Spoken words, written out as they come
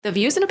The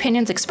views and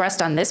opinions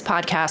expressed on this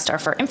podcast are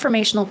for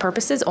informational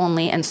purposes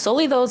only and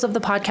solely those of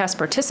the podcast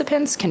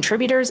participants,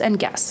 contributors, and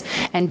guests,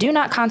 and do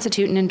not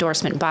constitute an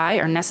endorsement by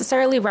or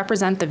necessarily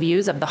represent the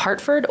views of The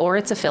Hartford or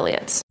its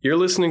affiliates. You're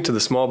listening to the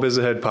Small Biz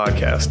Ahead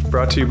podcast,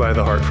 brought to you by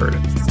The Hartford.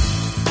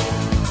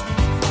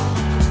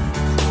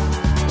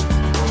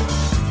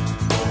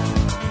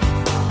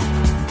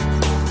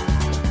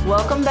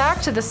 Welcome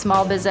back to the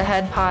Small Biz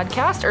Ahead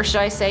podcast, or should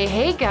I say,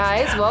 hey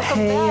guys, welcome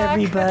back.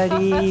 Hey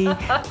everybody,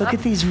 look at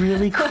these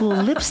really cool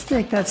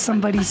lipstick that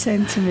somebody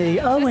sent to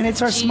me. Oh, and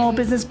it's our small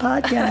business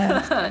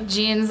podcast.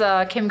 Jean's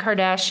Kim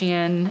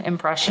Kardashian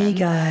impression. Hey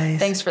guys.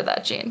 Thanks for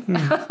that, Jean.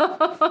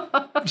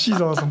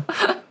 She's awesome.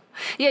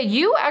 Yeah,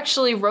 you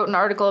actually wrote an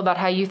article about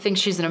how you think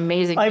she's an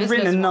amazing businesswoman. I've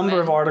written a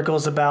number of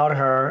articles about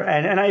her,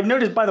 and I've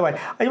noticed, by the way,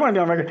 I want to be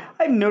on record,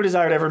 I have no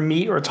desire to ever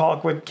meet or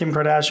talk with Kim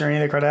Kardashian or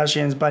any of the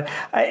Kardashians, but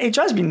it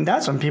drives me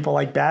nuts when people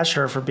like bash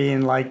her for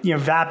being like, you know,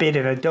 vapid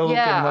and a dope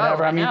and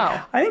whatever. I mean,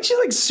 I think she's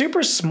like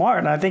super smart,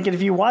 and I think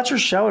if you watch her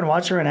show and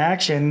watch her in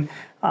action,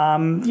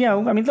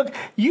 look,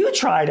 you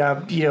try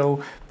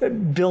to,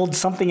 build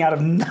something out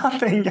of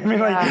nothing. I mean,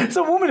 like, it's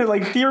a woman who,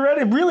 like,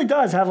 theoretically really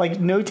does have, like,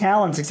 no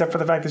talents except for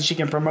the fact that she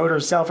can promote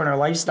herself and her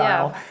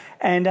lifestyle. Yeah.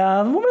 And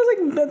the woman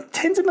has, like,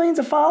 tens of millions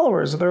of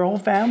followers. Their whole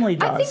family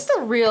does. I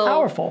think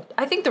powerful.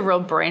 I think the real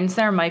brains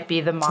there might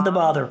be the mom. The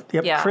mother.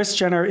 Yep. Yeah. Kris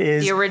Jenner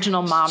is the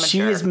original momager.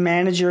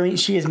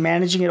 She is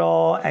managing it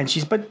all,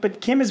 and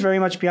but Kim is very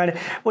much behind it.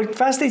 What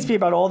fascinates me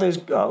about all those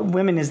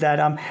women is that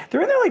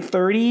they're in their like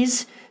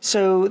 30s,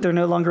 so they're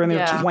no longer in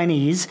their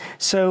 20s.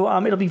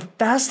 So it'll be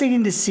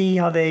fascinating to see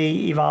how they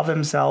evolve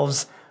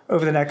themselves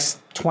over the next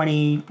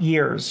 20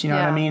 years, you know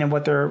what I mean, and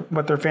what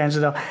their fans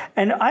will do.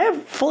 And I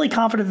am fully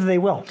confident that they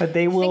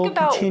will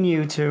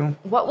continue to.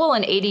 What will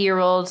an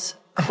 80-year-old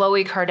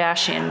Khloe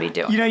Kardashian be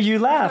doing? You know, you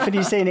laugh and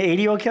you say an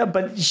 80-year-old kid,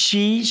 but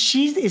she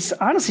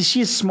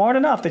is smart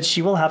enough that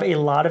she will have a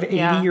lot of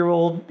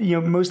 80-year-old,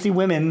 mostly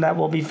women that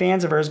will be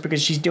fans of hers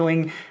because she's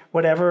doing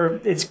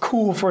whatever it's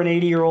cool for an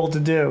 80-year-old to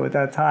do at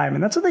that time.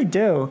 And that's what they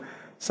do.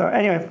 So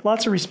anyway,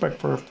 lots of respect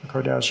for the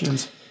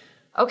Kardashians.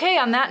 Okay,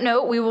 on that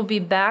note, we will be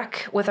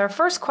back with our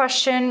first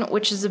question,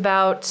 which is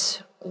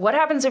about what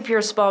happens if you're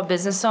a small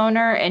business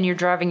owner and you're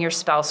driving your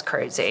spouse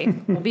crazy.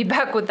 We'll be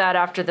back with that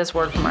after this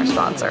word from our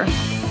sponsor.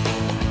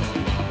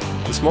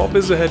 The Small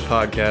Biz Ahead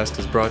podcast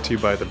is brought to you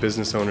by the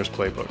Business Owner's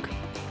Playbook.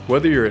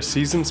 Whether you're a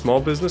seasoned small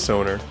business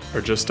owner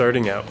or just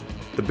starting out,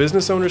 the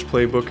Business Owner's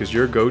Playbook is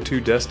your go-to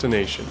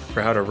destination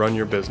for how to run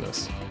your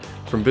business.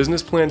 From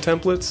business plan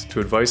templates to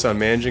advice on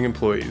managing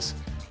employees,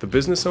 the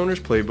Business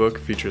Owner's Playbook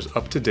features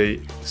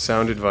up-to-date,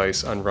 sound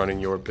advice on running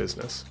your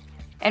business.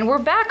 And we're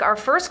back. Our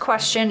first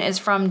question is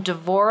from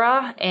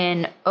Devora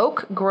in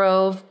Oak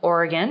Grove,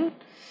 Oregon.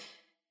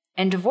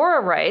 And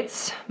Devora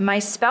writes, my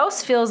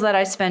spouse feels that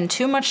I spend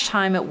too much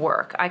time at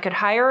work. I could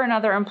hire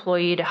another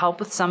employee to help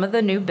with some of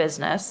the new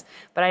business,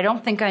 but I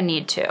don't think I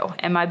need to.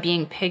 Am I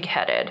being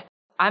pig-headed?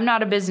 I'm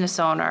not a business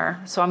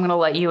owner, so I'm going to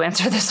let you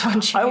answer this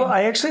one, Jean.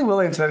 I actually will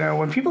answer that.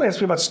 When people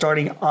ask me about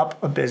starting up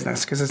a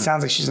business, because it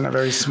sounds like she's in a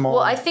very small...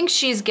 Well, I think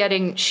she's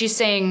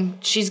saying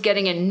she's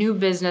getting a new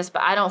business,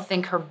 but I don't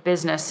think her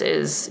business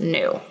is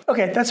new.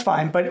 Okay, that's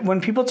fine. But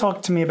when people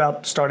talk to me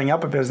about starting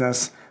up a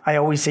business, I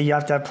always say you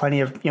have to have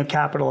plenty of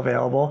capital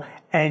available,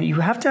 and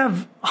you have to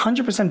have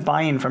 100%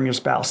 buy-in from your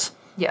spouse.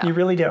 Yeah. You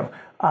really do.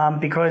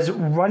 Because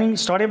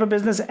starting up a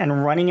business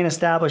and running an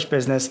established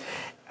business,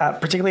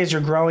 particularly as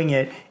you're growing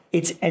it,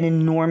 it's an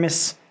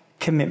enormous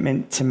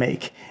commitment to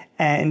make.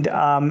 And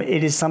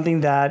it is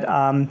something that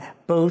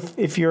both,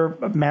 if you're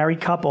a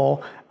married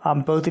couple,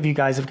 both of you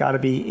guys have got to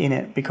be in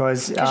it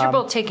because you're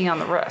both taking on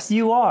the risk.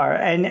 You are.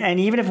 And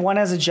even if one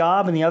has a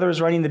job and the other is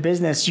running the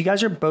business, you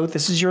guys are both,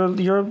 this is your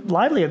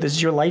livelihood. This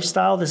is your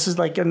lifestyle. This is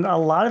like, and a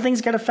lot of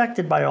things get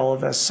affected by all of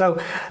this. So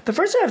the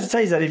first thing I have to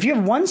tell you is that if you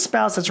have one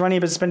spouse that's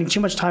running but spending too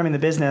much time in the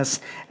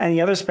business and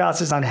the other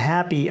spouse is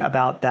unhappy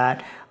about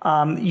that,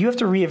 you have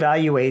to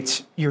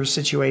reevaluate your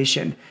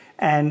situation.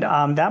 And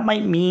that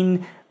might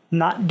mean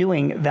not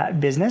doing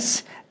that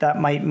business. That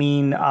might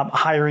mean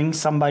hiring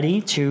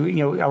somebody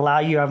to allow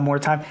you to have more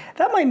time.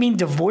 That might mean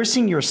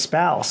divorcing your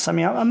spouse. I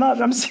mean,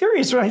 I'm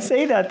serious when I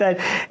say that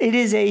it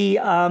is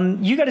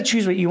you got to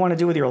choose what you want to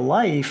do with your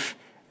life.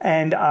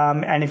 And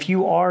if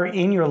you are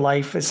in your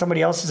life, if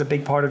somebody else is a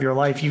big part of your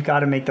life, you've got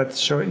to make that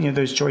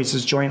those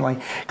choices jointly.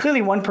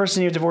 Clearly, one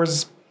person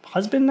divorces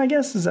husband, I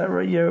guess, is that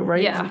right?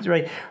 Right? Yeah.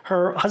 Right.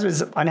 Her husband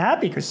is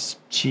unhappy because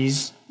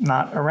she's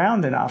not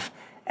around enough.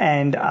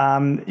 And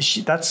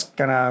that's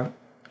going to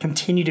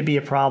continue to be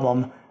a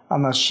problem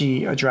unless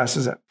she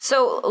addresses it.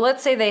 So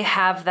let's say they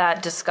have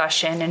that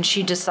discussion and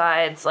she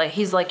decides,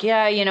 he's like,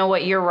 yeah, you know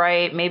what, you're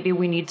right. Maybe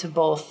we need to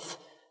both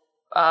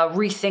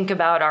rethink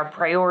about our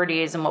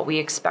priorities and what we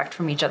expect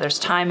from each other's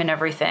time and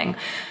everything.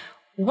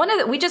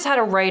 We just had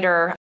a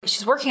writer,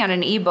 she's working on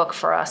an ebook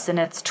for us, and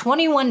it's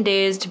 21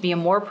 Days to Be a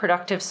More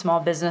Productive Small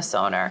Business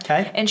Owner.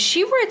 Okay. And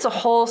she writes a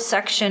whole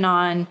section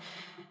on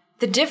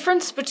the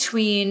difference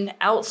between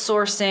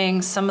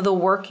outsourcing some of the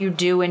work you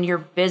do in your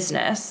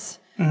business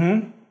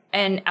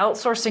and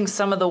outsourcing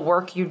some of the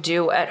work you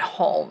do at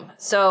home.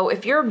 So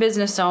if you're a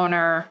business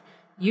owner,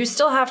 you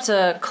still have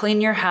to clean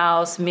your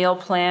house, meal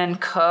plan,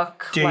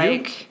 cook. Do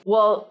you?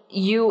 Well,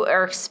 you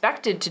are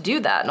expected to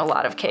do that in a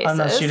lot of cases.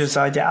 Unless you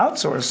decide to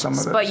outsource some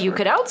of it. But you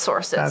could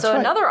outsource it. That's so right.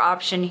 another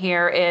option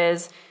here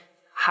is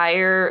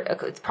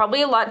it's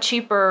probably a lot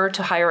cheaper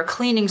to hire a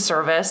cleaning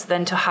service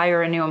than to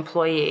hire a new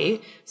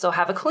employee. So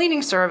have a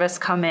cleaning service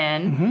come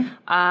in,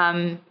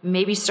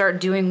 maybe start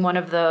doing one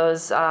of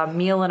those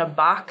meal in a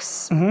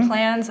box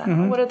plans. I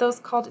don't know, what are those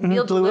called?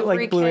 Meal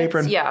delivery Blue kits?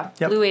 Apron. Yeah,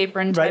 Yep. Blue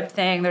Apron type Right.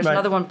 thing. There's Right.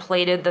 another one,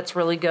 Plated, that's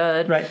really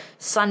good. Right.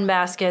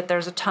 Sunbasket,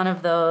 there's a ton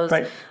of those.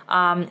 Right.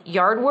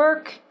 Yard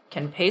work,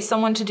 can pay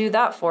someone to do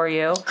that for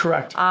you.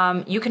 Correct.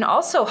 You can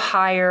also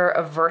hire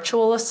a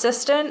virtual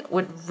assistant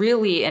with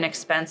really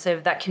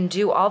inexpensive that can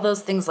do all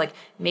those things like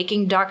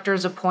making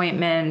doctor's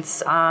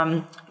appointments,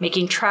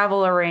 making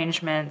travel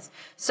arrangements.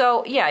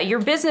 So yeah, your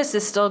business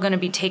is still going to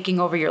be taking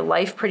over your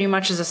life pretty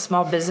much as a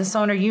small business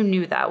owner. You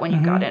knew that when you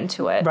got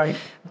into it. Right.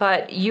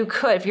 But you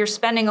could, if you're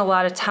spending a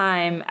lot of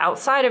time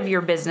outside of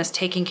your business,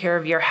 taking care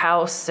of your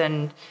house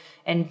and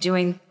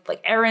doing like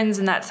errands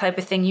and that type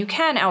of thing, you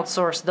can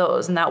outsource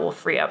those and that will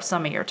free up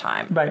some of your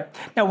time. Right.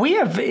 Now, we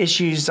have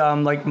issues,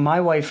 like my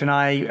wife and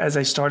I, as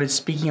I started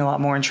speaking a lot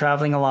more and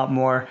traveling a lot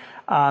more,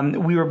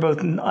 we were both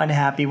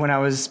unhappy when I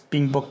was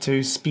being booked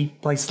to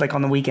speak places like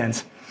on the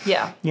weekends.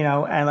 Yeah. You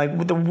know, and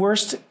like the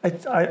worst,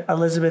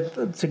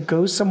 Elizabeth, to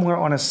go somewhere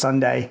on a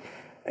Sunday,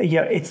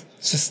 it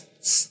just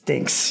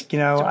stinks. You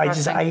know, I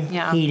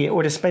hate it.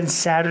 Or to spend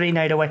Saturday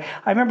night away.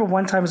 I remember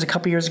one time, it was a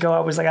couple years ago,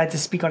 I had to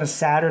speak on a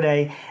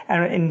Saturday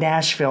in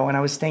Nashville, and I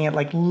was staying at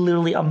like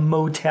literally a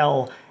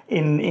motel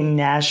in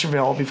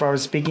Nashville before I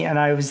was speaking, and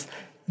I was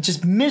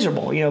just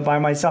miserable, by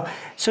myself.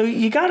 So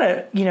you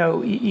gotta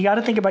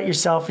think about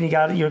yourself, and you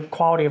got your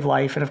quality of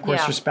life, and of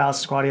course your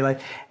spouse's quality of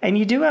life, and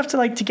you do have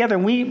to together.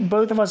 We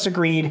both of us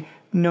agreed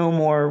no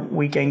more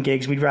weekend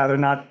gigs. We'd rather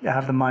not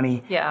have the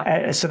money,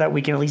 so that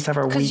we can at least have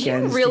our weekends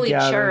together. Because you really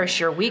cherish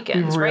your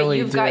weekends, really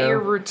right? You've got your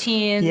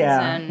routines.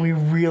 Yeah, we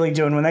really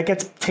do. And when that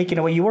gets taken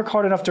away, you work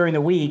hard enough during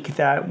the week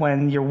that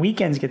when your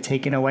weekends get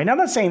taken away. Now, I'm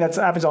not saying that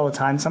happens all the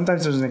time.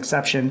 Sometimes there's an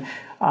exception,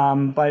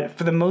 but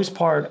for the most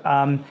part,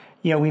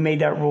 we made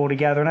that rule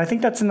together. And I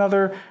think that's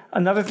another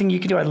thing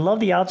you can do. I love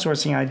the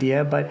outsourcing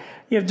idea, but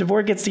if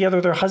Devorah gets together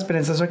with her husband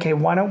and says, okay,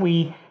 why don't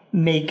we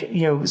make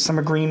some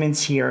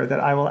agreements here that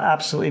I will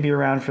absolutely be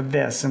around for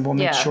this, and we'll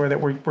make sure that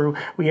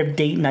we have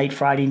date night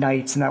Friday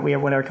nights, and that we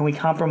have whatever. Can we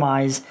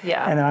compromise?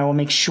 Yeah. And then I will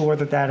make sure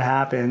that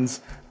happens.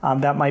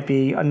 That might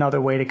be another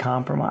way to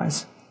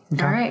compromise.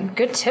 Okay? All right,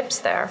 good tips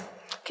there.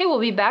 Okay, we'll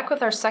be back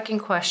with our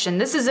second question.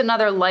 This is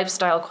another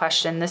lifestyle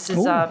question. This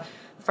is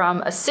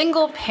from a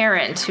single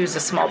parent who's a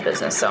small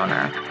business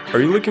owner.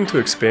 Are you looking to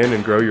expand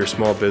and grow your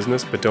small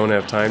business but don't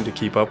have time to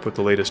keep up with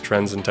the latest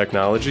trends in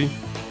technology?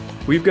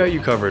 We've got you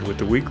covered with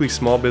the weekly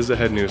Small Biz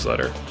Ahead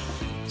newsletter.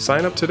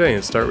 Sign up today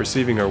and start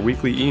receiving our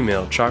weekly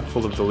email chock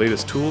full of the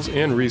latest tools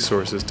and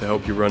resources to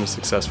help you run a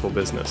successful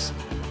business.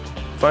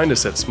 Find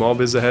us at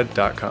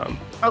smallbizahead.com.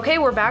 Okay,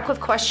 we're back with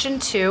question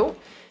 2.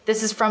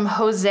 This is from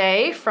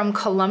Jose from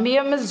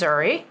Columbia,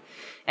 Missouri.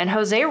 And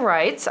Jose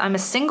writes, I'm a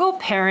single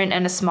parent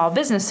and a small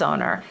business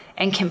owner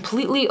and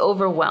completely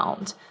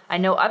overwhelmed. I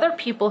know other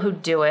people who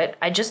do it.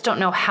 I just don't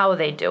know how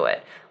they do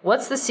it.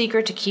 What's the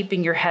secret to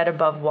keeping your head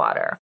above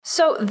water?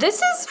 So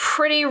this is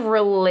pretty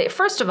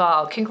First of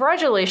all,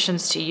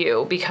 congratulations to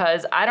you,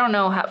 because I don't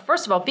know how.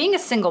 First of all, being a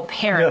single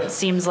parent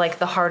seems like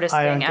the hardest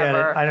thing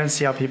ever. I don't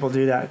see how people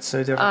do that. It's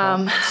so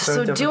difficult. So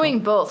difficult. Doing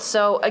both.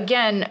 So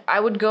again, I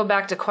would go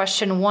back to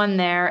question 1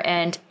 there,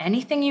 and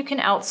anything you can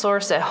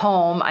outsource at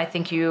home, I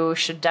think you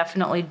should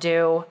definitely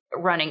do.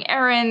 Running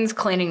errands,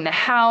 cleaning the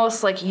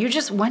house,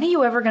 when are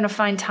you ever going to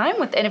find time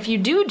with? And if you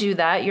do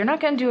that, you're not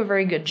going to do a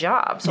very good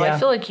job. So I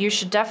feel like you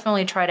should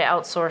definitely try to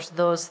outsource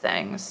those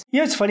things.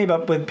 It's funny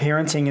with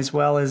parenting as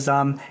well is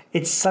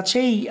it's such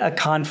a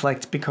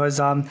conflict, because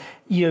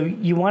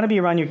you want to be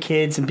around your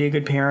kids and be a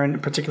good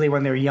parent, particularly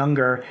when they're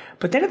younger.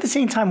 But then at the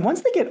same time, once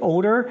they get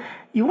older,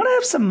 you want to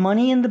have some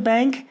money in the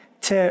bank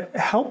to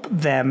help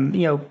them,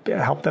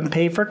 help them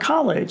pay for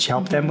college,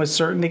 help them with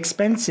certain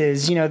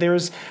expenses.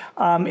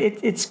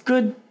 It's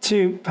good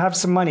to have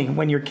some money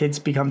when your kids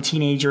become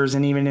teenagers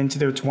and even into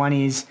their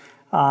 20s.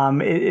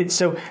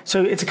 So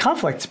it's a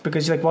conflict,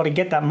 because you're like, well, to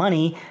get that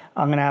money,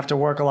 I'm going to have to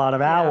work a lot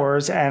of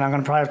hours, and I'm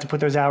going to probably have to put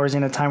those hours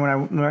in a time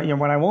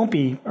when I won't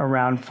be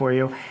around for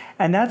you.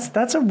 And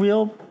that's a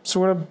real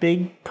sort of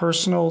big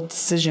personal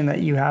decision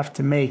that you have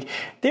to make.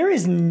 There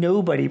is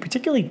nobody,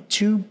 particularly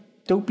two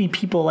dopey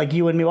people like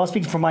you and me. Well, I'll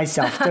speak for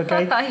myself,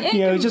 okay?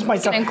 Just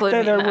myself.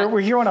 We're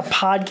here on a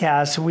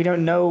podcast, so we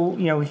don't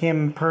know,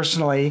 him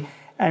personally,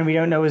 and we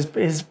don't know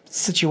his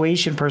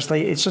situation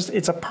personally.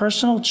 It's a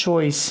personal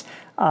choice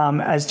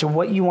as to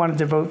what you want to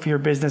devote for your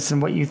business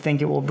and what you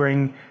think it will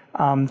bring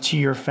to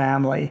your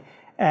family.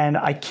 And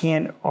I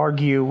can't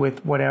argue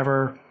with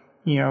whatever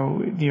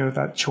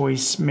that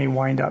choice may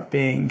wind up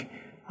being.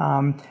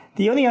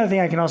 The only other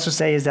thing I can also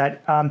say is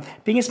that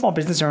being a small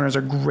business owner is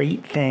a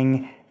great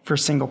thing for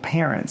single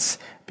parents,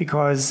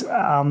 because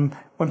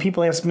when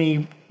people ask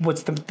me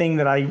what's the thing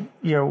that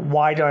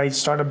why do I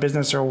start a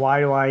business or why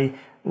do I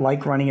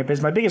like running a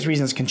business, my biggest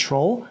reason is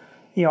control.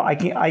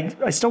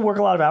 I still work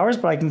a lot of hours,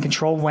 but I can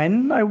control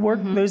when I work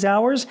those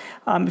hours.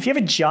 If you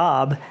have a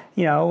job,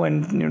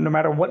 and no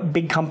matter what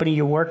big company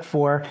you work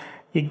for,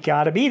 you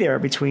got to be there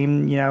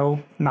between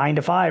 9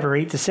 to 5 or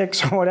 8 to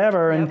 6 or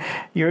whatever, and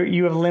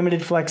you have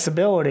limited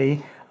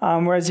flexibility.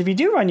 Whereas if you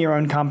do run your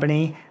own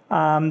company,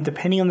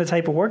 depending on the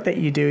type of work that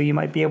you do, you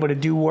might be able to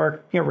do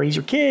work, raise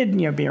your kid,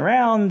 be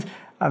around,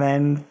 and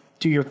then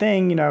do your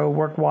thing,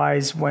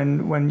 work-wise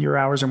when your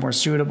hours are more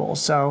suitable.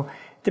 So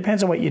it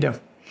depends on what you do.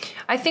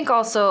 I think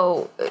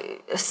also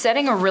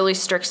setting a really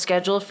strict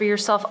schedule for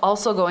yourself,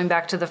 also going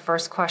back to the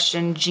first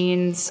question,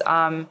 Jean's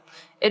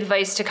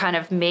advice to kind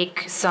of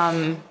make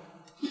some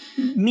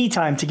me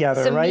time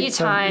together, right? Me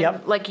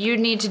time, like you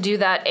need to do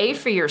that,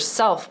 for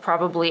yourself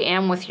probably,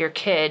 and with your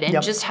kid,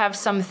 and just have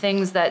some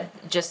things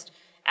that just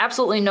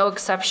absolutely no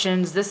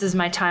exceptions. This is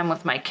my time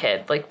with my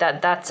kid, like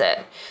that's it.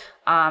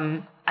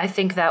 I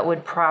think that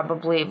would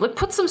probably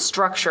put some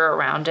structure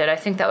around it. I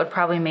think that would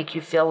probably make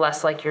you feel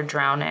less like you're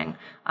drowning.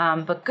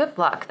 But good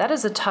luck. That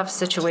is a tough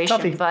situation.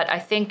 Tuffy. But I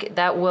think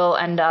that will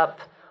end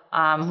up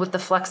with the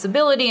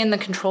flexibility and the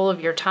control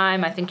of your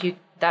time. I think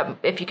that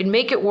if you can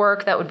make it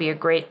work, that would be a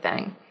great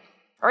thing.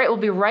 All right, we'll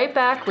be right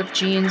back with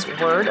Jean's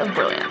word of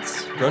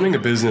brilliance. Running a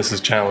business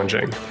is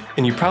challenging,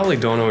 and you probably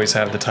don't always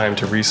have the time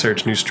to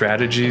research new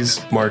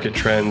strategies, market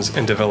trends,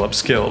 and develop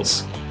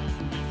skills.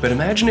 But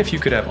imagine if you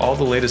could have all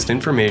the latest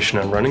information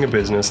on running a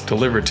business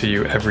delivered to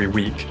you every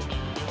week.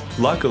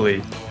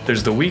 Luckily,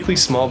 there's the weekly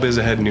Small Biz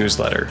Ahead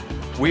newsletter.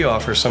 We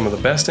offer some of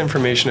the best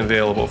information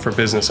available for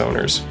business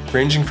owners,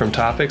 ranging from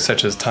topics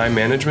such as time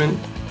management,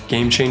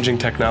 game-changing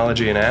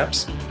technology and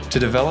apps, to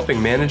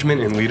developing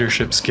management and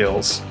leadership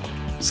skills.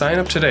 Sign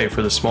up today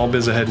for the Small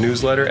Biz Ahead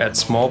newsletter at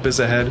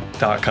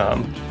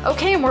smallbizahead.com.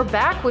 Okay, and we're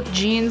back with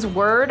Jean's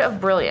word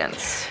of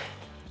brilliance.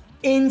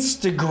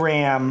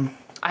 Instagram.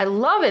 I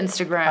love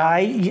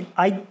Instagram.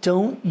 I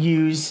don't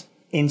use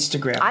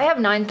Instagram. I have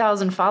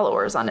 9,000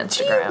 followers on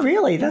Instagram.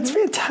 Really? That's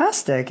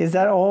fantastic. Is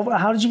that all?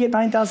 How did you get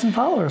 9,000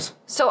 followers?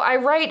 So I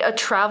write a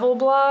travel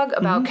blog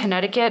about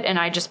Connecticut, and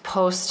I just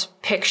post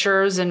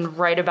pictures and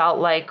write about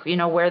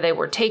where they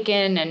were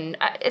taken. And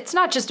it's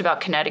not just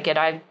about Connecticut.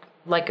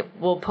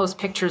 We'll post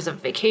pictures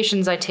of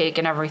vacations I take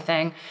and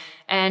everything.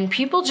 And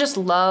people just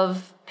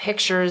love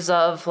pictures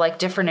of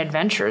different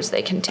adventures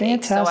they can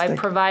take. Fantastic. So I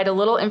provide a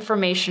little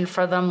information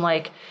for them,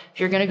 if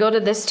you're going to go to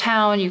this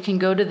town, you can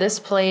go to this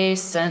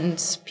place,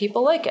 and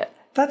people like it.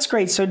 That's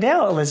great. So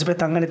now,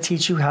 Elizabeth, I'm going to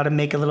teach you how to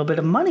make a little bit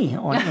of money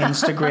on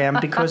Instagram,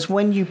 because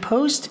when you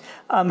post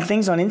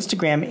things on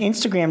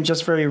Instagram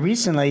just very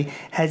recently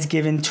has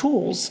given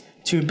tools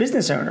to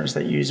business owners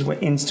that use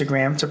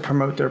Instagram to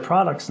promote their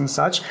products and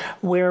such,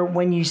 where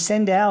when you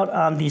send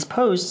out these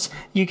posts,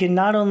 you can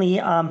not only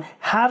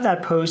have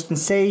that post and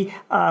say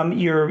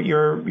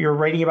you're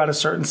writing about a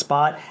certain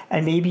spot,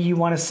 and maybe you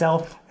want to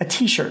sell a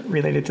t-shirt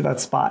related to that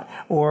spot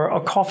or a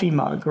coffee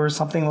mug or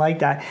something like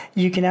that.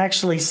 You can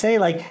actually say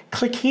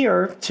click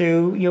here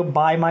to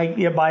buy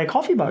a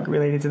coffee mug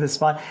related to this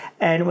spot,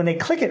 and when they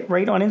click it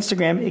right on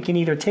Instagram, it can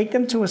either take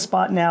them to a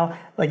spot now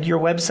like your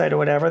website or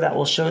whatever that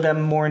will show them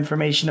more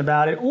information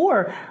about it,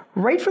 or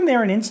right from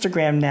there on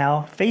Instagram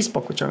now,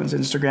 Facebook, which owns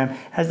Instagram,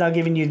 has now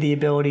given you the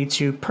ability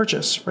to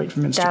purchase right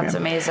from Instagram. That's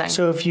amazing.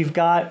 So if you've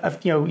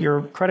got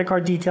your credit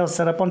card details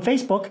set up on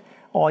Facebook,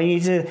 all you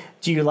need to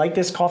do you like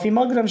this coffee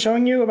mug that I'm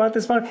showing you about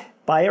this mug?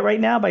 Buy it right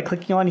now by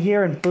clicking on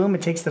here, and boom,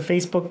 it takes the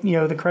Facebook,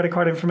 the credit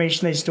card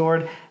information they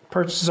stored.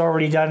 Purchase is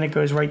already done, and it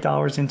goes right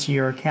dollars into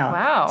your account.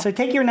 Wow. So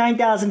take your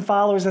 9,000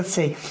 followers. Let's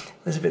see,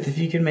 Elizabeth, if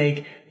you can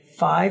make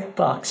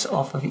 $5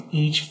 off of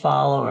each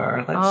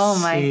follower. Oh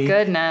my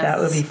goodness. That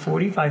would be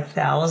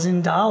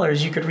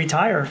 $45,000. You could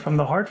retire from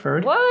the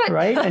Hartford. What?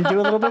 Right? And do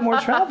a little bit more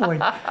traveling.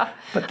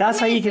 But that's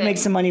how you can make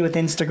some money with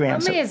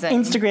Instagram. Amazing.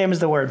 So Instagram is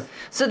the word.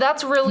 So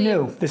that's really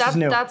new. This is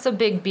new. That's a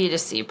big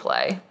B2C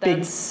play.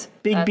 Big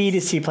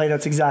B2C play.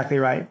 That's exactly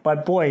right.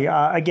 But boy,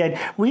 again,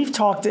 we've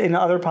talked in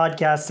other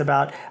podcasts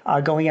about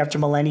going after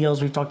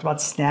millennials. We've talked about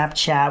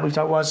Snapchat. We've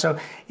talked so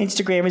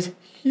Instagram is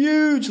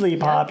hugely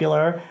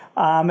popular.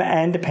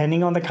 And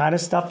depending on the kind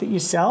of stuff that you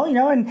sell,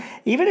 and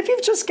even if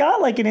you've just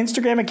got an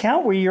Instagram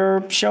account where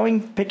you're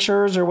showing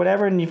pictures or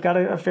whatever, and you've got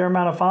a fair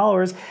amount of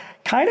followers,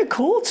 kind of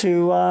cool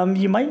to,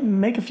 you might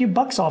make a few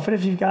bucks off it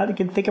if you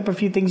can think up a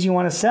few things you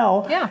want to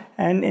sell. Yeah.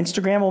 And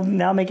Instagram will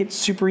now make it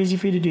super easy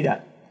for you to do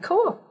that.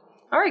 Cool.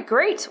 All right,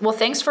 great. Well,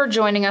 thanks for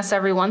joining us,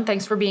 everyone.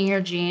 Thanks for being here,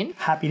 Jean.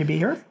 Happy to be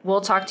here.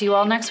 We'll talk to you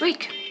all next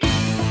week.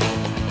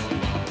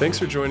 Thanks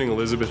for joining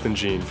Elizabeth and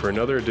Jean for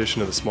another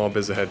edition of the Small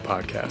Biz Ahead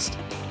podcast.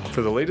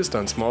 For the latest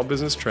on small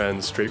business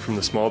trends straight from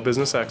the small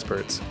business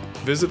experts,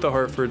 visit the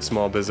Hartford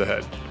Small Biz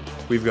Ahead.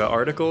 We've got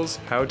articles,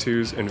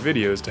 how-tos, and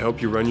videos to help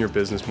you run your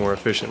business more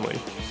efficiently.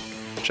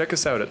 Check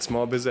us out at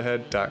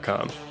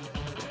smallbizahead.com.